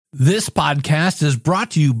This podcast is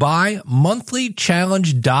brought to you by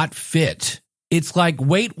monthlychallenge.fit. It's like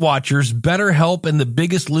Weight Watchers, BetterHelp, and The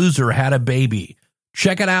Biggest Loser had a baby.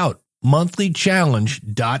 Check it out,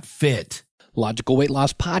 monthlychallenge.fit. Logical Weight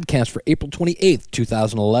Loss Podcast for April 28th,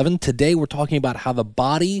 2011. Today we're talking about how the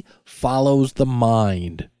body follows the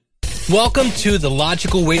mind. Welcome to the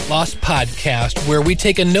Logical Weight Loss Podcast, where we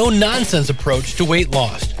take a no-nonsense approach to weight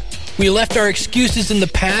loss. We left our excuses in the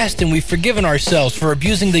past and we've forgiven ourselves for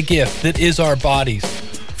abusing the gift that is our bodies.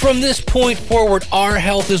 From this point forward, our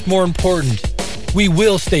health is more important. We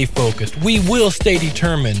will stay focused. We will stay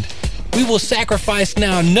determined. We will sacrifice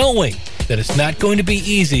now knowing that it's not going to be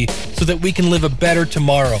easy so that we can live a better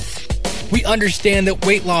tomorrow. We understand that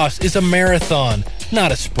weight loss is a marathon,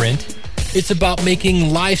 not a sprint. It's about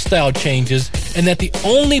making lifestyle changes and that the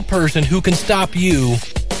only person who can stop you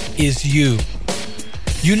is you.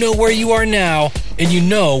 You know where you are now, and you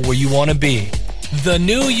know where you want to be. The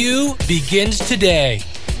new you begins today.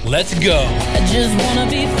 Let's go. I just want to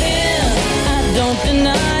be thin. I don't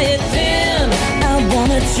deny it, thin. I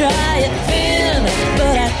want to try it, thin.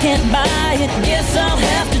 But I can't buy it. Guess I'll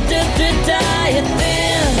have to diet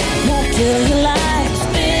thin. Won't tell you lies,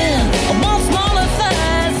 thin. I want smaller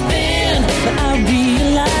thighs, thin. But I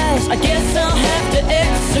realize I guess I'll have to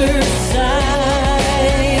exercise.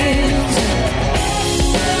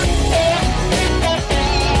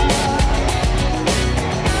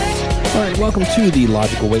 All right, welcome to the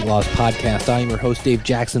Logical Weight Loss Podcast. I am your host, Dave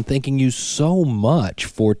Jackson, thanking you so much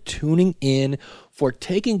for tuning in, for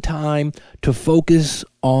taking time to focus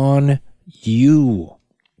on you.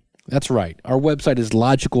 That's right. Our website is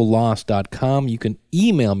logicalloss.com. You can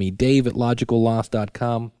email me,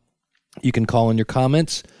 dave@logicalloss.com. You can call in your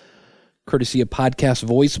comments, courtesy of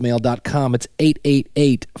podcastvoicemail.com. It's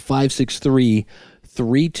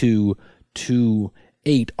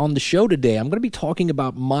 888-563-3228. On the show today, I'm going to be talking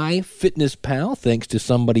about MyFitnessPal, thanks to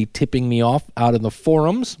somebody tipping me off out in the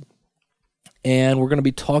forums. And we're going to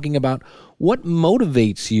be talking about what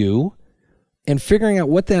motivates you and figuring out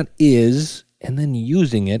what that is and then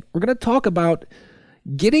using it. We're going to talk about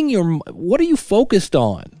what are you focused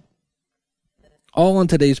on? All on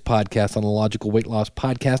today's podcast, on the Logical Weight Loss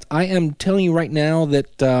Podcast. I am telling you right now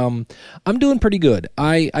that I'm doing pretty good.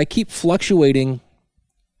 I keep fluctuating.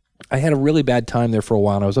 I had a really bad time there for a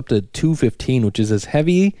while, and I was up to 215, which is as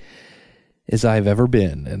heavy as I've ever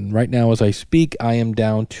been. And right now, as I speak, I am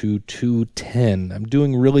down to 210. I'm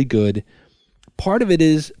doing really good. Part of it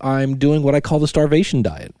is I'm doing what I call the starvation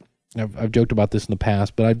diet. I've joked about this in the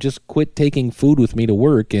past, but I've just quit taking food with me to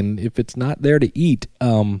work, and if it's not there to eat,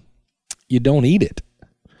 you don't eat it.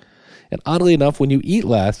 And oddly enough, when you eat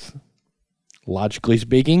less, logically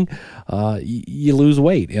speaking, you lose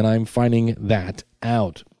weight, and I'm finding that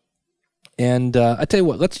out. And I tell you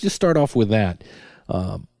what, let's just start off with that.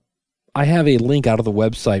 I have a link out of the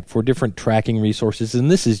website for different tracking resources, and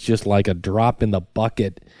this is just like a drop in the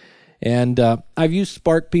bucket. And I've used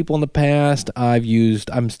Spark People in the past.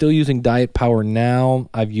 I'm still using Diet Power now.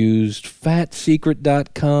 I've used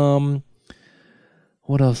fatsecret.com.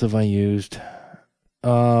 What else have I used?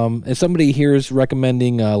 And somebody here is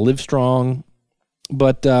recommending Livestrong,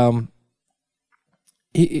 but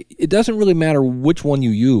it doesn't really matter which one you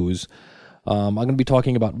use. I'm going to be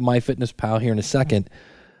talking about MyFitnessPal here in a second.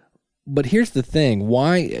 But here's the thing.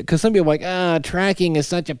 Why? Because some people are like, tracking is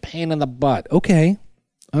such a pain in the butt. Okay,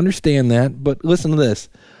 understand that. But listen to this.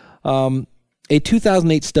 A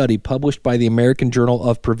 2008 study published by the American Journal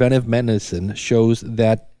of Preventive Medicine shows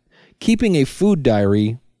that keeping a food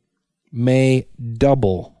diary may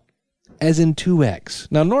double, as in 2x.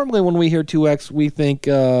 Now, normally when we hear 2x, we think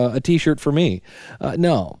a t-shirt for me.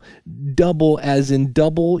 No, double as in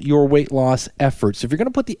double your weight loss efforts. If you're going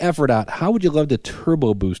to put the effort out, how would you love to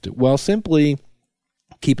turbo boost it? Well, simply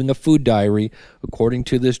keeping a food diary, according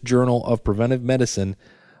to this Journal of Preventive Medicine,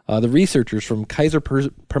 the researchers from Kaiser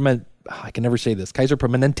Permanente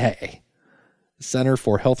Center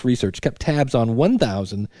for Health Research kept tabs on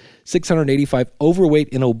 1,685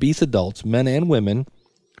 overweight and obese adults, men and women,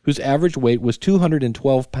 whose average weight was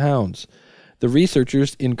 212 pounds. The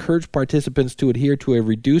researchers encouraged participants to adhere to a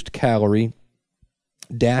reduced calorie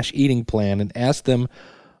eating plan and asked them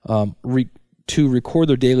to record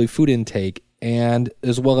their daily food intake and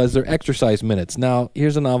as well as their exercise minutes. Now,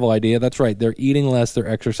 here's a novel idea. That's right. They're eating less. They're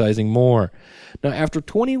exercising more. Now, after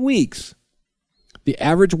 20 weeks, the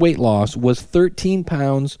average weight loss was 13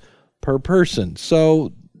 pounds per person.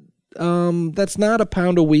 So that's not a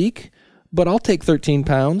pound a week, but I'll take 13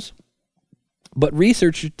 pounds. But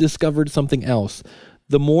researchers discovered something else.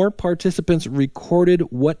 The more participants recorded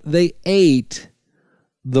what they ate,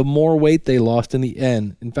 the more weight they lost in the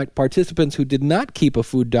end. In fact, participants who did not keep a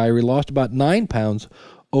food diary lost about 9 pounds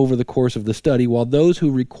over the course of the study, while those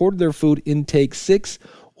who recorded their food intake 6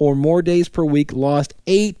 or more days per week lost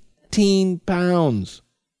 18 pounds.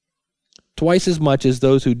 Twice as much as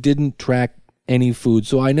those who didn't track any food.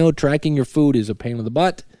 So I know tracking your food is a pain in the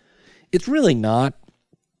butt. It's really not.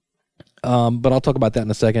 But I'll talk about that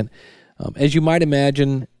in a second. As you might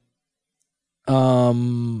imagine,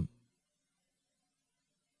 some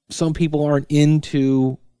people aren't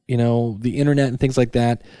into, the internet and things like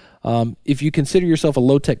that. If you consider yourself a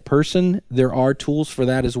low-tech person, there are tools for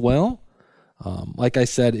that as well. Like I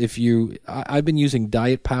said, I've been using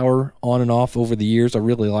Diet Power on and off over the years. I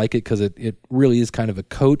really like it because it really is kind of a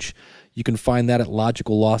coach. You can find that at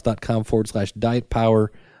logicalloss.com/Diet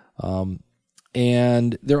Power.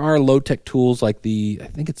 And there are low-tech tools like I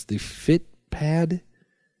think it's the FitPad.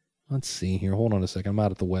 Let's see here. Hold on a second. I'm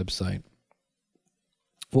out at the website.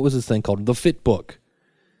 What was this thing called? The Fitbook.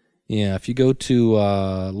 Yeah, if you go to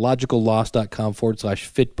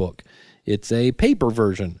logicalloss.com/Fitbook, it's a paper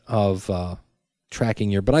version of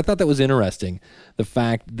tracking but I thought that was interesting. The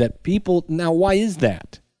fact that people, now why is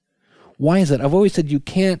that? Why is that? I've always said you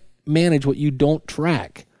can't manage what you don't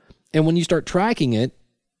track. And when you start tracking it,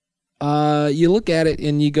 you look at it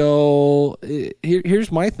and you go,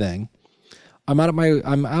 here's my thing. I'm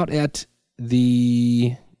out at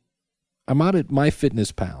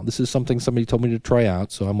MyFitnessPal. This is something somebody told me to try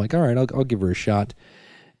out, so I'm like, all right, I'll give her a shot.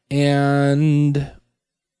 And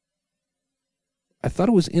I thought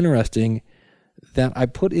it was interesting that I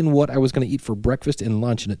put in what I was going to eat for breakfast and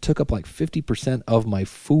lunch, and it took up like 50% of my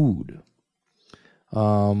food.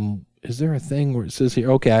 Is there a thing where it says here,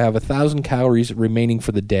 okay, I have 1,000 calories remaining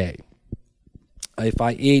for the day. I've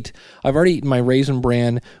already eaten my Raisin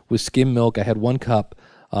Bran with skim milk. I had 1 cup.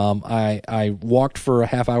 I walked for a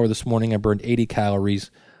half hour this morning. I burned 80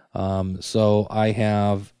 calories. So I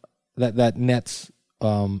have that nets.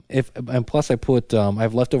 And plus I put, I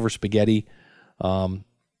have leftover spaghetti.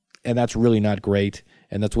 And that's really not great.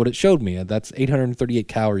 And that's what it showed me. That's 838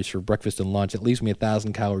 calories for breakfast and lunch. It leaves me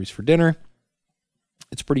 1,000 calories for dinner.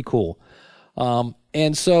 It's pretty cool.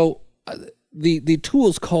 And so the tool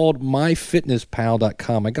is called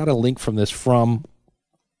myfitnesspal.com. I got a link from this from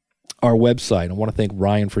our website. I want to thank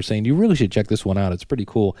Ryan for saying, you really should check this one out. It's pretty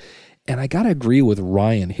cool. And I got to agree with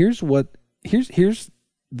Ryan. Here's the, here's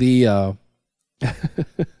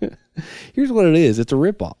what it is. It's a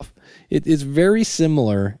ripoff. It's very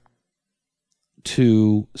similar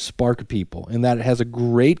to Spark People in that it has a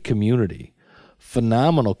great community,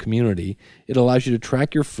 phenomenal community. It allows you to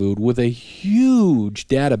track your food with a huge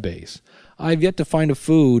database. I've yet to find a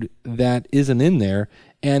food that isn't in there.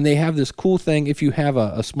 And they have this cool thing if you have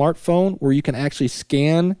a smartphone where you can actually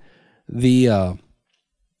scan the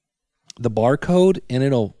barcode and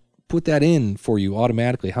it'll put that in for you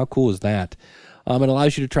automatically. How cool is that? It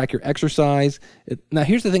allows you to track your exercise. Now,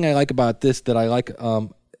 here's the thing I like about this that I like,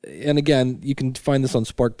 and again, you can find this on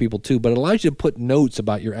Spark People too, but it allows you to put notes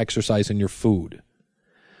about your exercise and your food.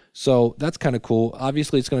 So that's kind of cool.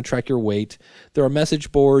 Obviously, it's going to track your weight. There are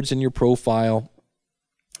message boards in your profile.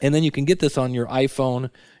 And then you can get this on your iPhone,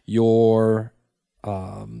 your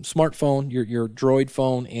smartphone, your Droid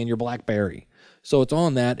phone, and your BlackBerry. So it's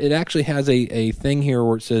on that. It actually has a thing here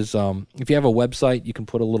where it says, if you have a website, you can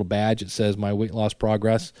put a little badge. It says My Weight Loss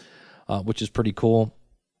Progress, which is pretty cool.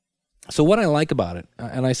 So what I like about it,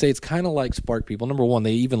 and I say it's kind of like Spark People. Number one,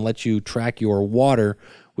 they even let you track your water,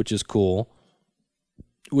 which is cool,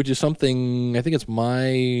 which is something, I think it's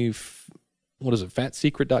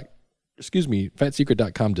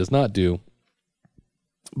fatsecret.com does not do.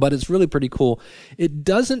 But it's really pretty cool. It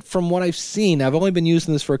doesn't, from what I've seen, I've only been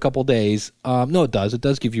using this for a couple days. No, it does. It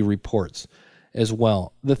does give you reports as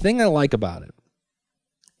well. The thing I like about it,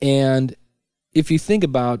 and if you think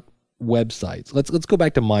about websites, let's go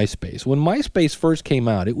back to MySpace. When MySpace first came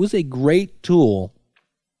out, it was a great tool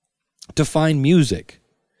to find music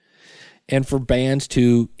and for bands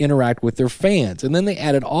to interact with their fans. And then they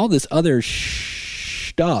added all this other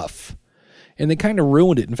stuff, and they kind of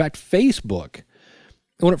ruined it. In fact, Facebook,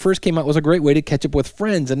 when it first came out, was a great way to catch up with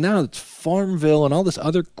friends, and now it's Farmville and all this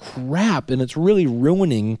other crap, and it's really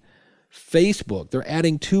ruining Facebook. They're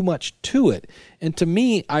adding too much to it. And to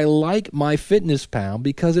me, I like MyFitnessPal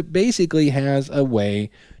because it basically has a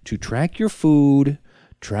way to track your food,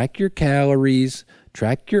 track your calories,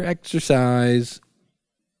 track your exercise.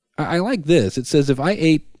 I like this. It says if I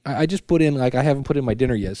ate, I just put in, like I haven't put in my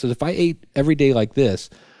dinner yet. It says if I ate every day like this,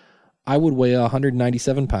 I would weigh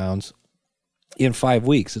 197 pounds in 5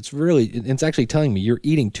 weeks. It's actually telling me you're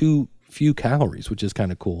eating too few calories, which is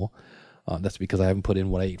kind of cool. That's because I haven't put in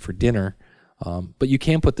what I ate for dinner. But you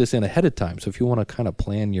can put this in ahead of time. So if you want to kind of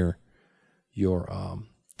plan your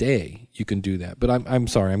day, you can do that. But I'm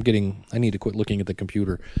sorry, I need to quit looking at the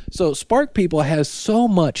computer. So Spark People has so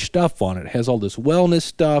much stuff on it. It has all this wellness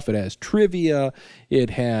stuff. It has trivia. It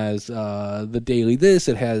has the daily this.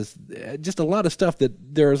 It has just a lot of stuff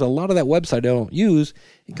that there's a lot of that website I don't use.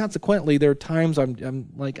 And consequently, there are times I'm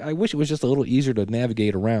like, I wish it was just a little easier to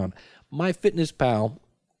navigate around. MyFitnessPal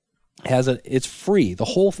it's free. The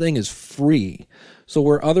whole thing is free. So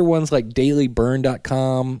where other ones like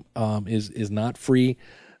dailyburn.com is not free,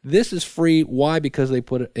 this is free. Why? Because they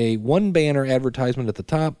put a one banner advertisement at the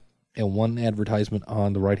top and one advertisement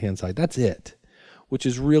on the right-hand side. That's it, which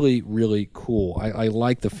is really, really cool. I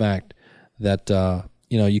like the fact that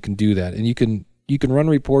you can do that. And you can run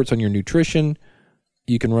reports on your nutrition.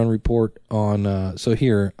 You can run report on so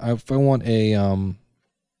here, if I want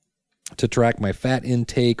to track my fat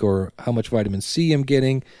intake or how much vitamin C I'm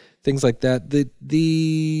getting, things like that.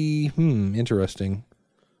 Interesting.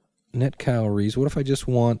 Net calories. What if I just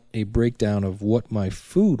want a breakdown of what my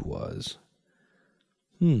food was?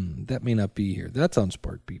 That may not be here. That's on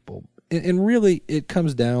Spark People. And really, it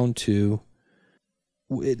comes down to,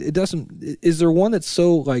 it doesn't, is there one that's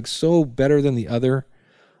so better than the other?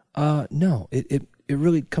 No, it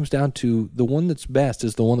really comes down to the one that's best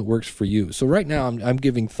is the one that works for you. So right now, I'm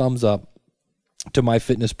giving thumbs up to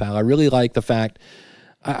MyFitnessPal. I really like the fact,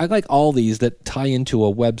 I like all these that tie into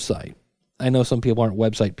a website. I know some people aren't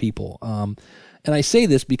website people. And I say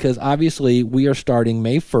this because obviously we are starting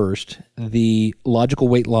May 1st, the Logical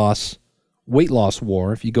Weight Loss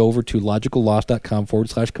War. If you go over to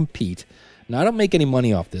logicalloss.com/compete. Now, I don't make any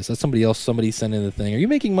money off this. That's somebody sent in the thing. Are you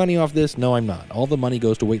making money off this? No, I'm not. All the money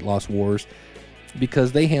goes to Weight Loss Wars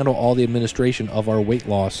because they handle all the administration of our weight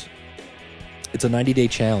loss. It's a 90-day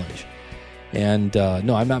challenge. And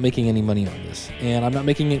no, I'm not making any money on this. And I'm not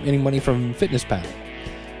making any money from FitnessPal.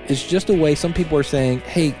 It's just a way. Some people are saying,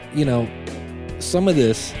 hey, some of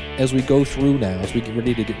this, as we go through now, as we get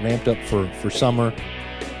ready to get ramped up for summer,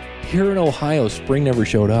 here in Ohio, spring never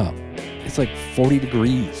showed up. It's like 40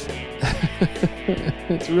 degrees.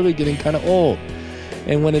 It's really getting kind of old.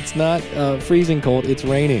 And when it's not freezing cold, it's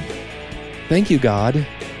raining. Thank you, God.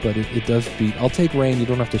 But it does beat. I'll take rain. You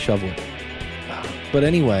don't have to shovel it. But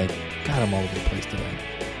anyway, God, I'm all over the place today.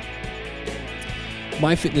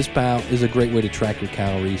 MyFitnessPal is a great way to track your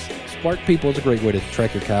calories. Spark People is a great way to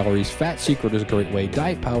track your calories. Fat Secret is a great way.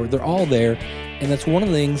 Diet Power, they're all there. And that's one of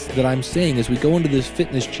the things that I'm saying as we go into this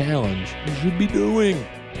fitness challenge, you should be doing.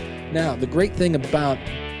 Now, the great thing about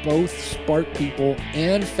both Spark People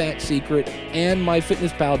and Fat Secret and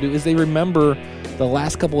MyFitnessPal do is they remember the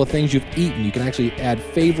last couple of things you've eaten. You can actually add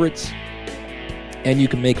favorites and you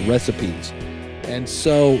can make recipes. And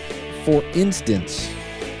so, for instance,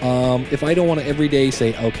 if I don't want to every day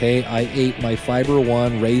say, okay, I ate my Fiber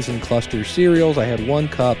One Raisin Cluster cereals, I had 1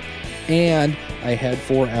 cup, and I had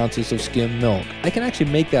 4 ounces of skim milk, I can actually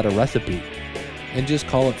make that a recipe and just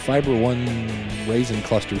call it Fiber One Raisin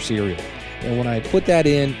Cluster cereal. And when I put that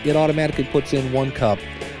in, it automatically puts in 1 cup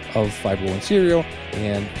of Fiber One cereal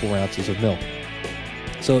and 4 ounces of milk.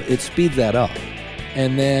 So it speeds that up.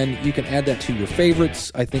 And then you can add that to your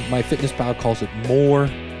favorites. I think MyFitnessPal calls it more.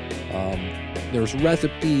 There's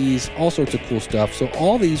recipes, all sorts of cool stuff. So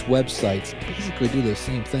all these websites basically do the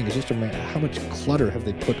same thing. It's just a matter of how much clutter have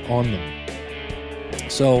they put on them.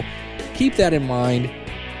 So keep that in mind.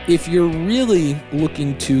 If you're really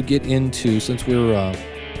looking to get into, since we're,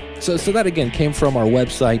 so that again came from our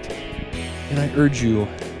website, and I urge you,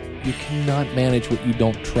 you cannot manage what you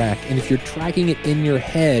don't track. And if you're tracking it in your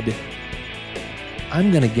head,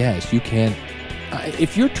 I'm going to guess you can't.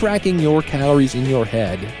 If you're tracking your calories in your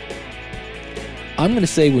head, I'm going to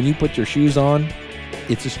say when you put your shoes on,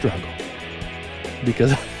 it's a struggle.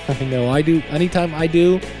 Because I know I do. Anytime I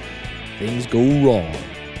do, things go wrong.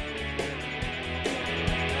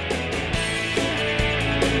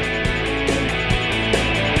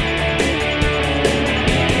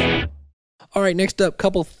 All right, next up,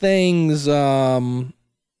 couple things. On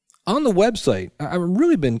the website, I've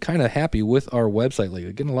really been kind of happy with our website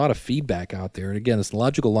lately. Getting a lot of feedback out there. And again, it's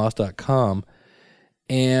logicalloss.com.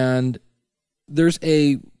 And there's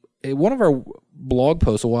one of our blog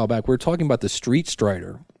posts a while back, we were talking about the Street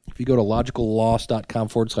Strider. If you go to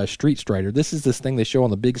logicalloss.com/Street Strider, this is this thing they show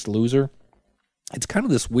on The Biggest Loser. It's kind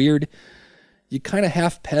of this weird, you kind of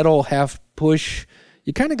half pedal, half push.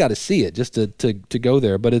 You kind of got to see it just to go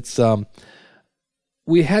there. But it's,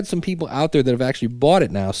 we had some people out there that have actually bought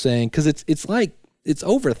it now saying, because it's like, it's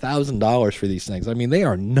over $1,000 for these things. I mean, they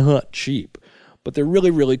are not cheap, but they're really,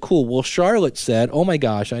 really cool. Well, Charlotte said, oh my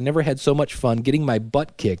gosh, I never had so much fun getting my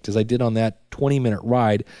butt kicked as I did on that 20-minute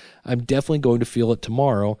ride. I'm definitely going to feel it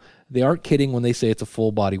tomorrow. They aren't kidding when they say it's a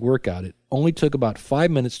full body workout. It only took about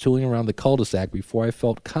 5 minutes tooling around the cul-de-sac before I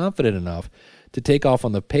felt confident enough to take off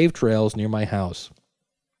on the paved trails near my house.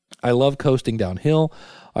 I love coasting downhill.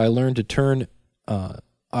 The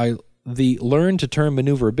learn to turn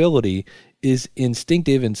maneuverability is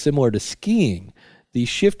instinctive and similar to skiing. The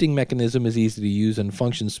shifting mechanism is easy to use and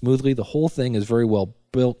functions smoothly. The whole thing is very well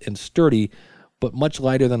built and sturdy, but much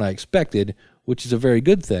lighter than I expected, which is a very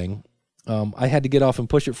good thing. I had to get off and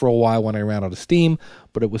push it for a while when I ran out of steam,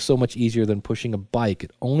 but it was so much easier than pushing a bike.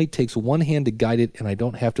 It only takes one hand to guide it, and I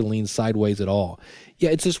don't have to lean sideways at all.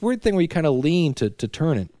 Yeah, it's this weird thing where you kind of lean to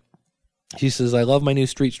turn it. She says, I love my new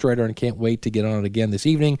Street Strider and can't wait to get on it again this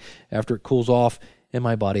evening after it cools off and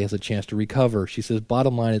my body has a chance to recover. She says,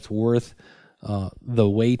 bottom line, it's worth the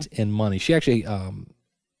wait and money. She actually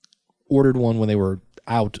ordered one when they were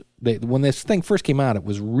out. When this thing first came out, it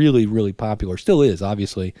was really, really popular. Still is,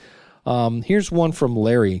 obviously. Here's one from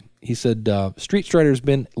Larry. He said, Street Strider has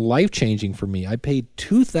been life-changing for me. I paid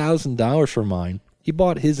 $2,000 for mine. He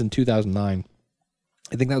bought his in 2009.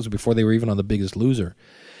 I think that was before they were even on The Biggest Loser.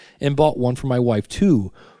 And bought one for my wife,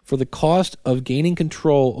 too. For the cost of gaining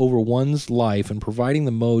control over one's life and providing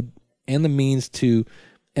the mode and the means to,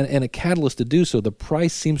 and a catalyst to do so, the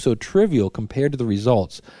price seems so trivial compared to the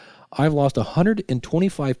results. I've lost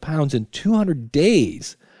 125 pounds in 200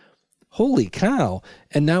 days. Holy cow.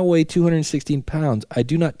 And now weigh 216 pounds. I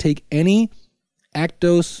do not take any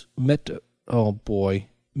Actos, Metformin,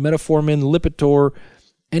 Lipitor,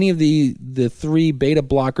 any of the 3 beta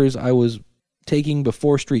blockers I was taking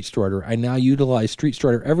before Street Strider. I now utilize Street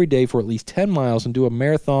Strider every day for at least 10 miles and do a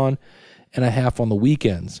marathon and a half on the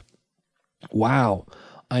weekends. Wow.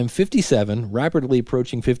 I'm 57, rapidly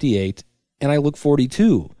approaching 58, and I look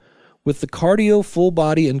 42. With the cardio, full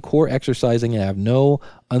body, and core exercising, I have no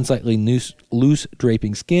unsightly loose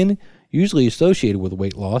draping skin, usually associated with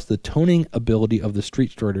weight loss. The toning ability of the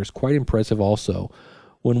Street Strider is quite impressive also.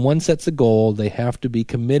 When one sets a goal, they have to be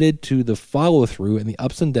committed to the follow-through and the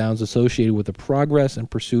ups and downs associated with the progress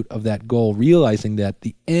and pursuit of that goal, realizing that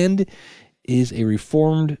the end is a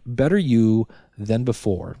reformed, better you than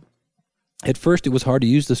before. At first, it was hard to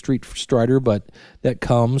use the Street Strider, but that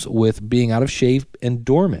comes with being out of shape and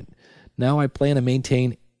dormant. Now I plan to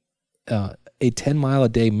maintain a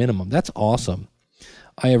 10-mile-a-day minimum. That's awesome.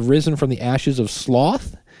 I have risen from the ashes of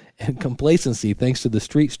sloth and complacency thanks to the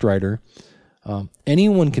Street Strider.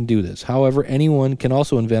 Anyone can do this. However, anyone can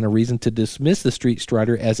also invent a reason to dismiss the Street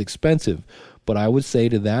Strider as expensive. But I would say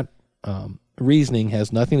to that reasoning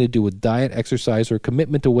has nothing to do with diet, exercise, or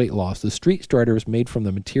commitment to weight loss. The Street Strider is made from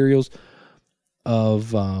the materials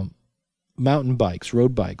of mountain bikes,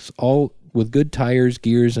 road bikes, all with good tires,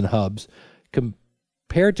 gears, and hubs,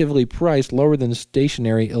 comparatively priced lower than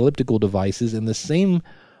stationary elliptical devices, and the same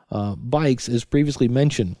bikes as previously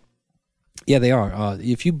mentioned. Yeah, they are.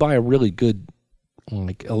 If you buy a really good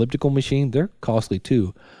elliptical machine, they're costly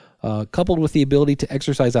too. Coupled with the ability to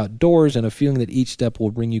exercise outdoors and a feeling that each step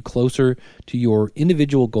will bring you closer to your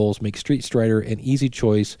individual goals, make Street Strider an easy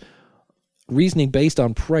choice. Reasoning based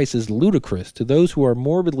on price is ludicrous. To those who are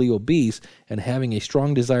morbidly obese and having a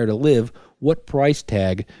strong desire to live, what price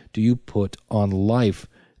tag do you put on life?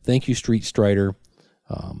 Thank you, Street Strider.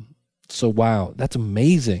 So, wow, that's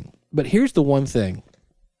amazing. But here's the one thing.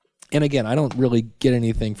 And again, I don't really get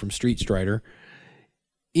anything from Street Strider,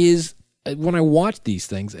 is when I watch these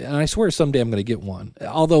things, and I swear someday I'm going to get one.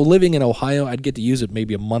 Although living in Ohio, I'd get to use it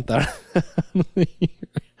maybe a month out of the year.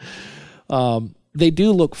 They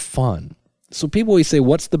do look fun. So people always say,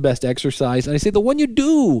 what's the best exercise? And I say, the one you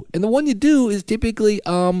do. And the one you do is typically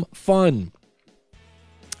fun.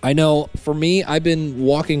 I know for me, I've been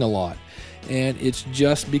walking a lot. And it's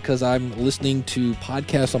just because I'm listening to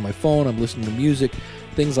podcasts on my phone, I'm listening to music,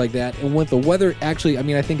 things like that. And with the weather, actually,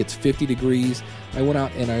 I think it's 50 degrees. I went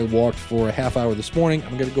out and I walked for a half hour this morning.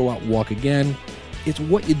 I'm going to go out and walk again. It's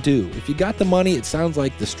what you do. If you got the money, it sounds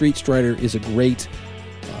like the Street Strider is a great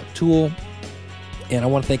tool. And I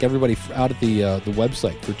want to thank everybody out at the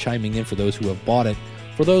website for chiming in for those who have bought it.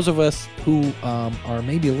 For those of us who are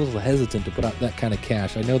maybe a little hesitant to put out that kind of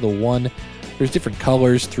cash, I know there's different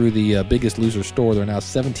colors through the Biggest Loser store. They're now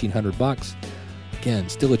 $1,700. Again,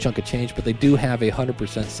 still a chunk of change, but they do have a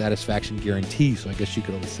 100% satisfaction guarantee, so I guess you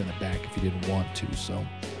could always send it back if you didn't want to. So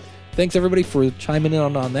thanks, everybody, for chiming in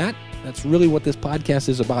on that. That's really what this podcast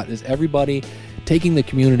is about, is everybody taking the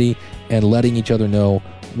community and letting each other know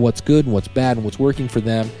what's good and what's bad and what's working for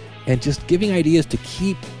them, and just giving ideas to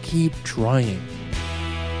keep trying.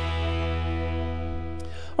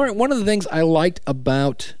 All right, one of the things I liked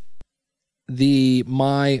about the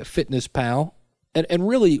MyFitnessPal And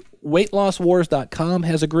really, weightlosswars.com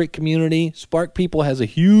has a great community. Spark People has a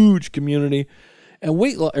huge community. And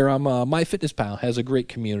MyFitnessPal has a great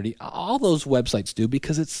community. All those websites do,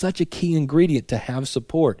 because it's such a key ingredient to have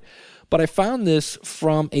support. But I found this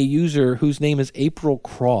from a user whose name is April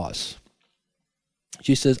Cross.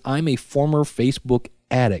 She says, I'm a former Facebook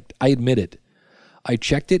addict. I admit it. I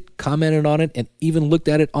checked it, commented on it, and even looked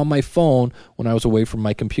at it on my phone when I was away from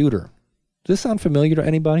my computer. Does this sound familiar to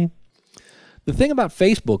anybody? The thing about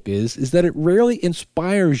Facebook is that it rarely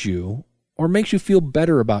inspires you or makes you feel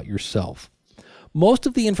better about yourself. Most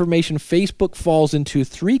of the information Facebook falls into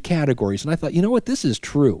 3 categories, and I thought, you know what, this is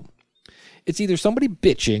true. It's either somebody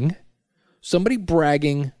bitching, somebody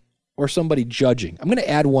bragging, or somebody judging. I'm going to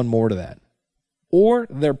add one more to that. Or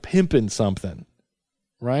they're pimping something,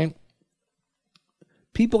 right?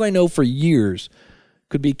 People I know for years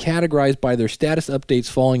could be categorized by their status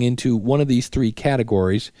updates falling into one of these 3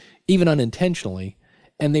 categories, even unintentionally,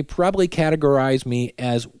 and they probably categorize me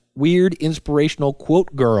as weird inspirational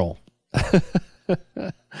quote girl.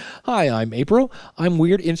 Hi, I'm April. I'm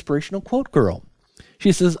weird inspirational quote girl.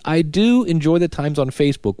 She says, I do enjoy the times on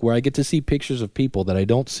Facebook where I get to see pictures of people that I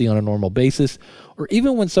don't see on a normal basis, or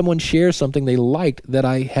even when someone shares something they liked that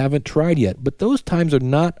I haven't tried yet. But those times are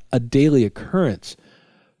not a daily occurrence.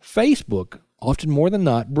 Facebook, often more than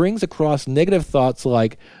not, brings across negative thoughts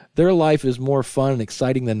like their life is more fun and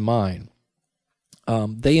exciting than mine.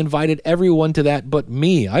 They invited everyone to that but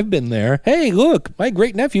me. I've been there. Hey, look, my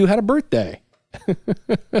great-nephew had a birthday.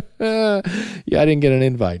 Yeah, I didn't get an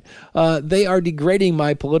invite. They are degrading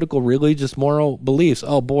my political, religious, moral beliefs.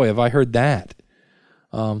 Oh, boy, have I heard that.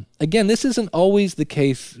 Again, this isn't always the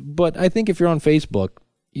case, but I think if you're on Facebook,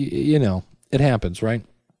 you know, it happens, right?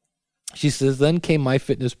 She says, then came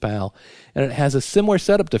MyFitnessPal, and it has a similar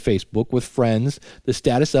setup to Facebook with friends, the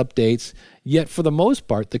status updates, yet for the most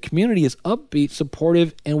part, the community is upbeat,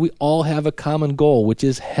 supportive, and we all have a common goal, which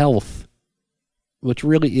is health, which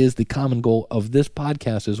really is the common goal of this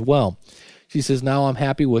podcast as well. She says, now I'm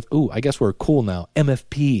happy with, I guess we're cool now,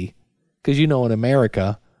 MFP, because you know in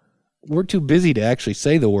America, we're too busy to actually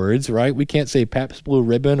say the words, right? We can't say Pabst Blue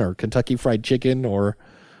Ribbon or Kentucky Fried Chicken or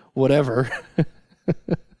whatever.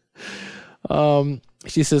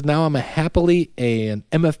 She says, now I'm happily an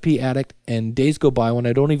MFP addict, and days go by when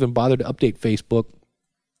I don't even bother to update Facebook,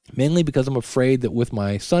 mainly because I'm afraid that with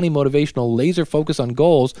my sunny motivational laser focus on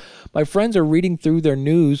goals, my friends are reading through their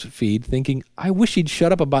news feed thinking, I wish he'd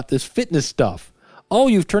shut up about this fitness stuff. Oh,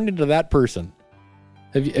 you've turned into that person.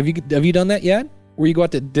 Have you done that yet? Where you go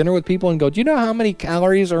out to dinner with people and go, do you know how many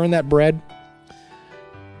calories are in that bread?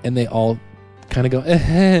 And they all kind of go,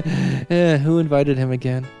 who invited him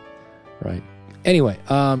again? Right. Anyway,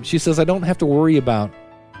 she says, I don't have to worry about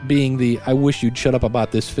being the I wish you'd shut up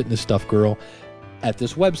about this fitness stuff girl at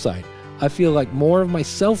this website. I feel like more of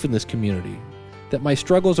myself in this community, that my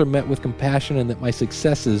struggles are met with compassion and that my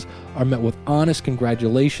successes are met with honest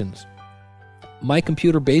congratulations. My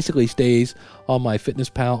computer basically stays on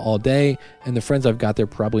MyFitnessPal all day, and the friends I've got there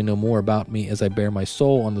probably know more about me as I bare my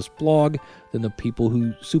soul on this blog than the people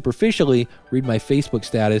who superficially read my Facebook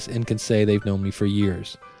status and can say they've known me for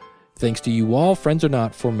years. Thanks to you all, friends or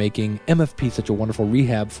not, for making MFP such a wonderful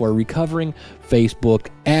rehab for a recovering Facebook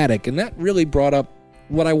addict. And that really brought up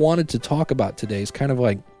what I wanted to talk about today. Is kind of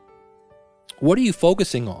like, what are you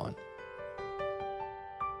focusing on?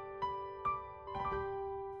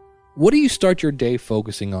 What do you start your day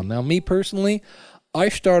focusing on? Now, me personally, I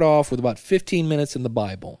start off with about 15 minutes in the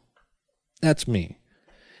Bible. That's me.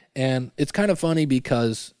 And it's kind of funny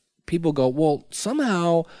because people go, well,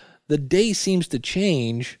 somehow the day seems to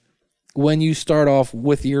change when you start off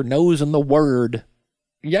with your nose in the Word.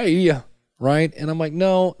 Yeah, right? And I'm like,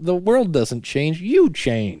 no, the world doesn't change. You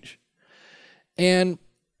change. And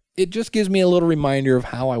it just gives me a little reminder of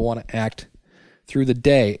how I want to act through the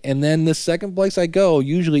day. And then the second place I go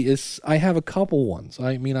usually is, I have a couple ones. Now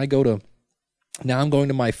I'm going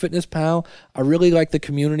to MyFitnessPal. I really like the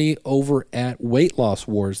community over at Weight Loss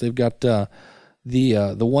Wars. They've got the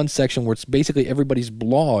one section where it's basically everybody's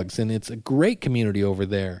blogs, and it's a great community over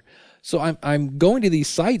there. So I'm going to these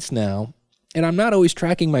sites now, and I'm not always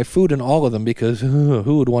tracking my food in all of them because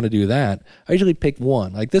who would want to do that? I usually pick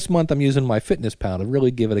one. Like this month, I'm using MyFitnessPal to really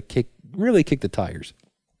give it a kick, really kick the tires.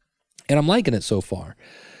 And I'm liking it so far.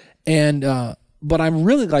 And but I'm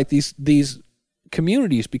really like these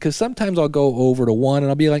communities, because sometimes I'll go over to one and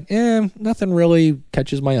I'll be like, nothing really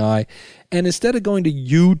catches my eye. And instead of going to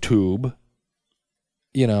YouTube,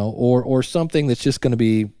 or something that's just going to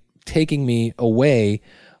be taking me away,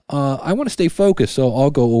 I want to stay focused. So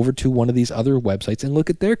I'll go over to one of these other websites and look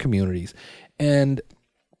at their communities. And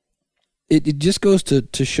it just goes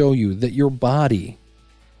to show you that your body,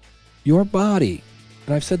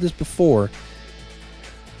 and I've said this before,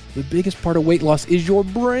 the biggest part of weight loss is your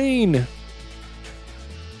brain.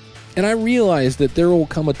 And I realize that there will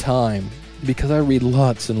come a time, because I read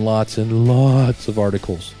lots and lots and lots of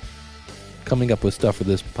articles coming up with stuff for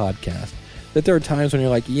this podcast, that there are times when you're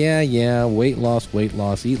like, yeah, weight loss,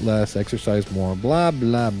 eat less, exercise more, blah,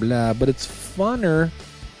 blah, blah. But it's funner.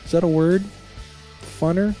 Is that a word?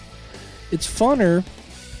 Funner? It's funner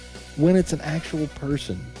when it's an actual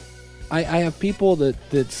person. I have people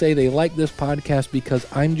that say they like this podcast because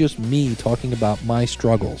I'm just me talking about my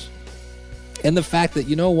struggles. And the fact that,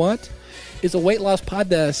 you know what? It's a weight loss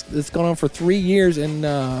podcast that's gone on for 3 years, and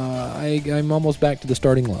I'm almost back to the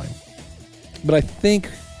starting line. But I think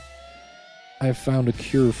I've found a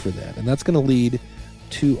cure for that, and that's going to lead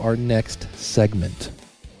to our next segment.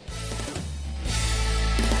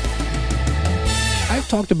 I've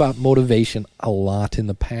talked about motivation a lot in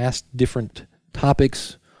the past, different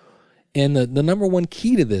topics, and the number one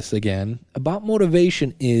key to this, again, about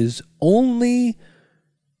motivation is only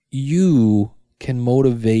you can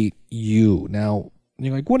motivate you. Now,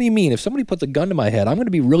 you're like, what do you mean? If somebody puts a gun to my head, I'm going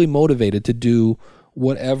to be really motivated to do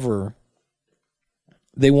whatever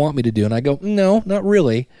they want me to do. And I go, no, not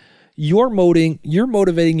really. You're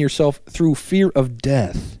motivating yourself through fear of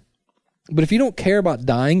death. But if you don't care about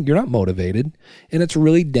dying, you're not motivated. And it's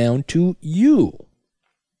really down to you.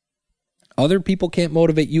 Other people can't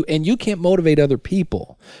motivate you, and you can't motivate other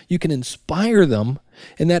people. You can inspire them,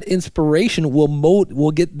 and that inspiration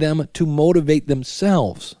will get them to motivate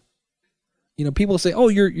themselves. You know, people say, oh,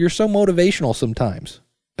 you're so motivational sometimes.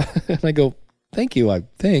 And I go, thank you, I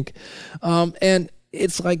think. And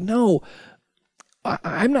it's like, no,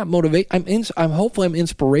 I'm not motivated. Hopefully I'm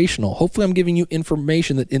inspirational. Hopefully I'm giving you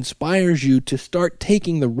information that inspires you to start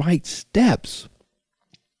taking the right steps,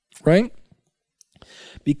 right?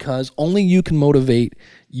 Because only you can motivate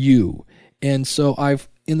you. And so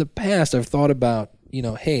in the past I've thought about,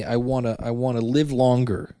 hey, I want to live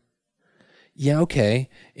longer. Yeah, okay.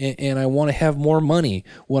 And I want to have more money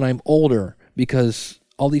when I'm older, because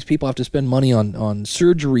all these people have to spend money on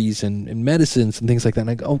surgeries and medicines and things like that.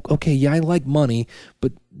 And I go, oh, okay, yeah, I like money,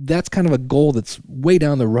 but that's kind of a goal that's way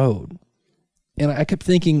down the road. And I kept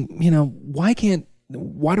thinking,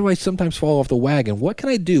 why do I sometimes fall off the wagon? What can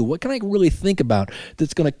I do? What can I really think about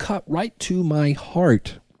that's going to cut right to my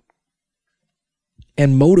heart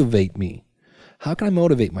and motivate me? How can I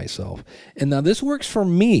motivate myself? And now this works for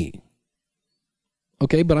me.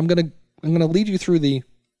 Okay, but I'm going to lead you through the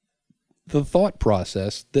thought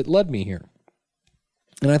process that led me here.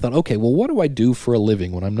 And I thought, okay, well, what do I do for a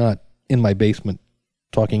living when I'm not in my basement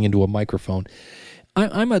talking into a microphone?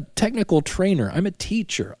 I'm a technical trainer. I'm a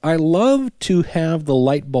teacher. I love to have the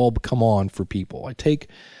light bulb come on for people. I take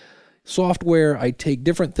software, I take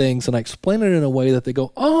different things, and I explain it in a way that they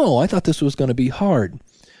go, oh, I thought this was going to be hard.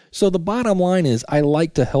 So the bottom line is I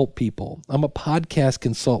like to help people. I'm a podcast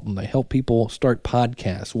consultant. I help people start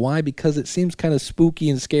podcasts. Why? Because it seems kind of spooky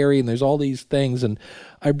and scary, and there's all these things, and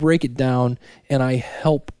I break it down, and I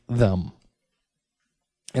help them.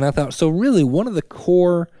 And I thought, so really one of the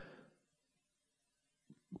core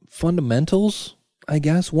fundamentals, I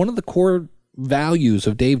guess, one of the core values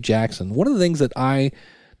of Dave Jackson, one of the things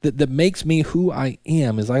that makes me who I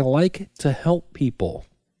am is I like to help people.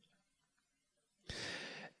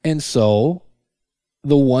 And so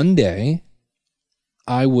the one day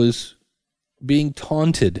I was being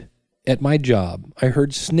taunted at my job. I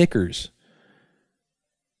heard Snickers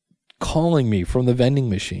calling me from the vending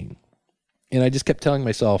machine. And I just kept telling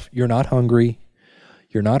myself, you're not hungry.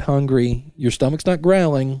 You're not hungry. Your stomach's not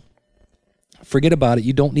growling. Forget about it.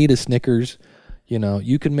 You don't need a Snickers.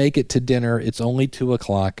 You can make it to dinner. It's only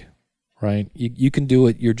 2:00, right? You can do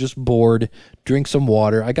it. You're just bored. Drink some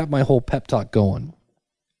water. I got my whole pep talk going.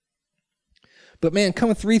 But man, come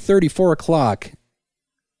 3:30, 4:00,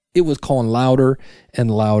 it was calling louder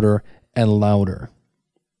and louder and louder.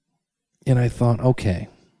 And I thought, okay,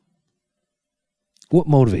 what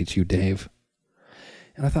motivates you, Dave?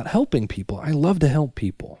 And I thought, helping people. I love to help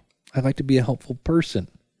people. I like to be a helpful person.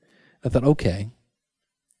 I thought, okay,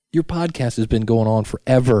 your podcast has been going on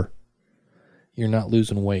forever. You're not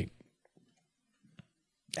losing weight.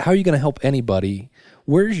 How are you going to help anybody?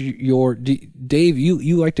 Where's Dave,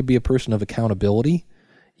 you like to be a person of accountability?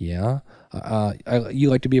 Yeah. You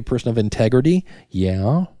like to be a person of integrity?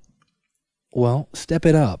 Yeah. Well, step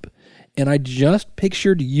it up. And I just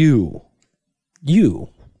pictured you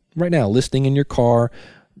right now listening in your car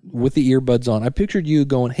with the earbuds on. I pictured you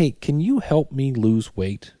going, hey, can you help me lose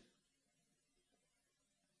weight?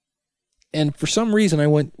 And for some reason I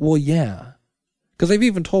went, well, yeah. Because I've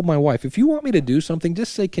even told my wife, if you want me to do something,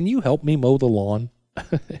 just say, can you help me mow the lawn?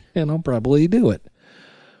 And I'll probably do it.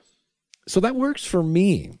 So that works for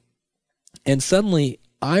me. And suddenly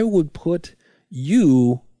I would put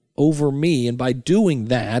you over me. And by doing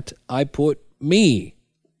that, I put me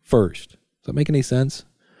first. Does that make any sense?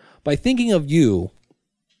 By thinking of you,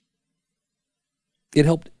 it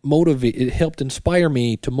helped inspire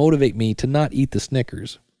me to motivate me to not eat the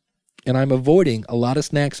Snickers. And I'm avoiding a lot of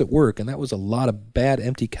snacks at work, and that was a lot of bad,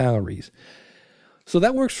 empty calories. So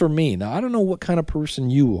that works for me. Now, I don't know what kind of person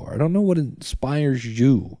you are. I don't know what inspires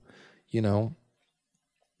you, you know.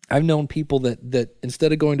 I've known people that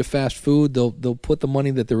instead of going to fast food, they'll put the money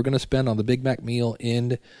that they were going to spend on the Big Mac meal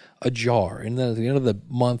in a jar. And then at the end of the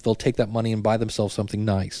month, they'll take that money and buy themselves something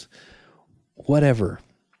nice. Whatever.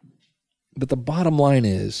 But the bottom line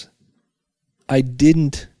is, I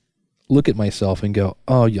didn't look at myself and go,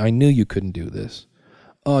 oh, I knew you couldn't do this.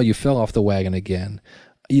 Oh, you fell off the wagon again.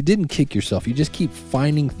 You didn't kick yourself. You just keep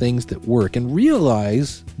finding things that work and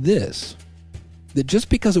realize this, that just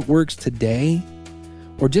because it works today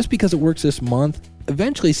or just because it works this month,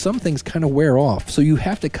 eventually some things kind of wear off. So you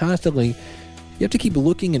have to keep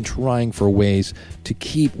looking and trying for ways to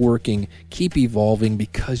keep working, keep evolving,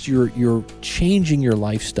 because you're changing your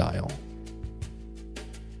lifestyle.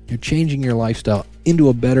 You're changing your lifestyle into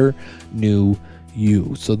a better new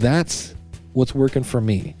you. So that's what's working for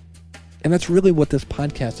me. And that's really what this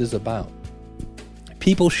podcast is about.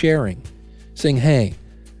 People sharing, saying, hey,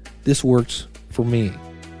 this works for me.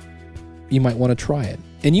 You might want to try it.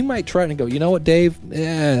 And you might try it and go, you know what, Dave?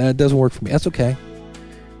 It doesn't work for me. That's okay.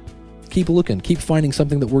 Keep looking. Keep finding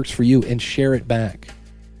something that works for you and share it back.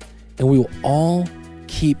 And we will all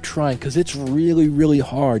keep trying, because it's really, really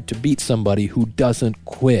hard to beat somebody who doesn't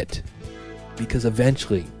quit. Because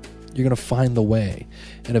eventually you're going to find the way,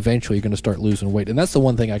 and eventually you're going to start losing weight. And that's the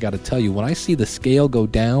one thing I got to tell you. When I see the scale go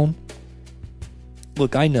down,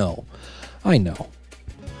 look, I know,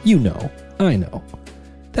 you know, I know.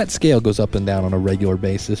 That scale goes up and down on a regular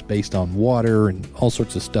basis based on water and all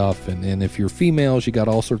sorts of stuff. And if you're females, you got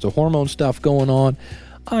all sorts of hormone stuff going on.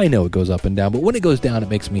 I know it goes up and down, but when it goes down, it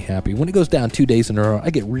makes me happy. When it goes down 2 days in a row,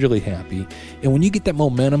 I get really happy. And when you get that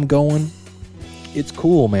momentum going, it's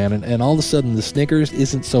cool, man. And all of a sudden, the Snickers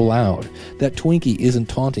isn't so loud. That Twinkie isn't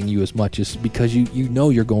taunting you as much, as because you know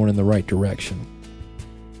you're going in the right direction.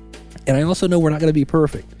 And I also know we're not going to be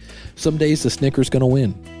perfect. Some days the Snickers going to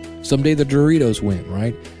win. Someday the Doritos win,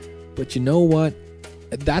 right? But you know what?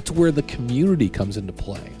 That's where the community comes into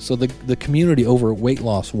play. So the community over at Weight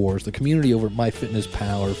Loss Wars, the community over at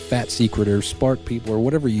MyFitnessPal or Fat Secret or Spark People or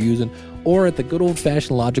whatever you're using, or at the good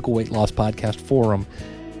old-fashioned Logical Weight Loss Podcast forum,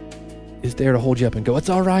 is there to hold you up and go, it's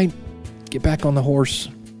all right. Get back on the horse.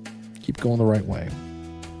 Keep going the right way.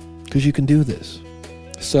 Because you can do this.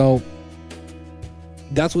 So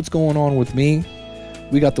that's what's going on with me.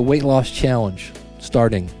 We got the Weight Loss Challenge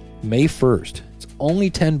starting May 1st. It's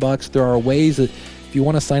only $10. There are ways that if you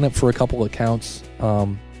want to sign up for a couple accounts,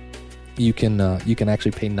 you can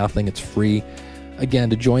actually pay nothing. It's free.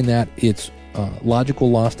 Again, to join that, it's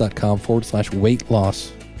logicalloss.com/weight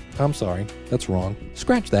loss. I'm sorry, that's wrong.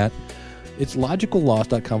 Scratch that. It's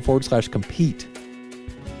logicalloss.com/compete,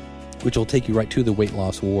 which will take you right to the Weight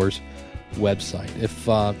Loss Wars website. If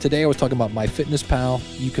today I was talking about MyFitnessPal,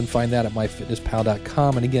 you can find that at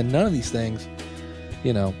myfitnesspal.com. And again, none of these things,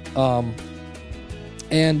 you know,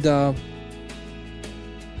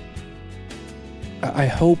 I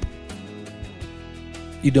hope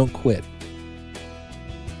you don't quit,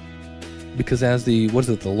 because as the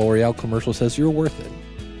L'Oreal commercial says, you're worth it.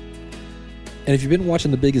 And if you've been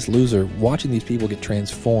watching The Biggest Loser, watching these people get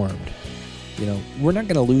transformed, you know, we're not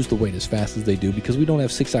going to lose the weight as fast as they do because we don't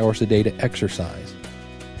have 6 hours a day to exercise.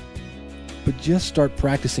 But just start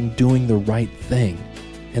practicing doing the right thing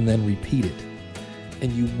and then repeat it,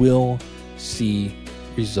 and you will see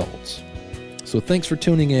results. So thanks for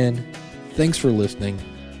tuning in. Thanks for listening.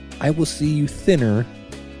 I will see you thinner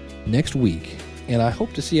next week, and I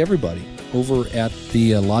hope to see everybody over at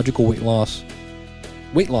the Logical Weight Loss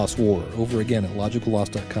War over again at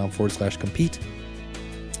logicalloss.com/compete.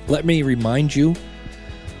 Let me remind you,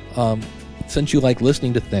 since you like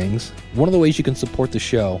listening to things, one of the ways you can support the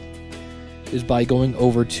show is by going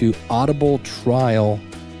over to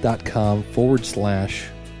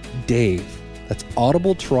audibletrial.com/Dave. That's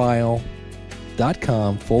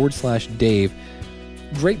audibletrial.com/Dave.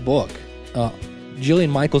 Great book. Jillian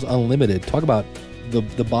Michaels Unlimited. Talk about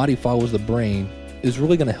the body follows the brain, is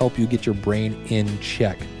really going to help you get your brain in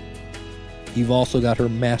check. You've also got her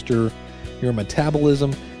Master Your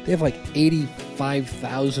Metabolism. They have like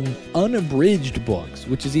 85,000 unabridged books,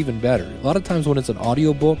 which is even better. A lot of times when it's an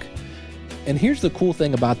audio book, And here's the cool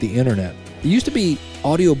thing about the internet. It used to be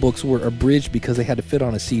audiobooks were abridged because they had to fit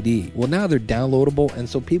on a CD. Well, now they're downloadable, and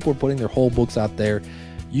so people are putting their whole books out there.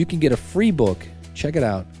 You can get a free book. Check it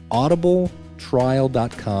out.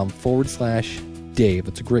 audibletrial.com/Dave.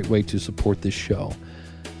 It's a great way to support this show.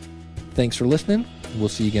 Thanks for listening. We'll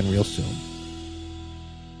see you again real soon.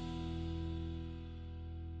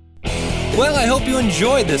 Well, I hope you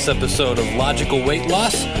enjoyed this episode of Logical Weight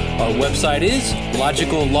Loss. Our website is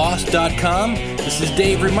logicalloss.com. This is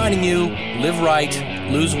Dave reminding you, live right,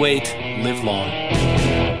 lose weight, live long.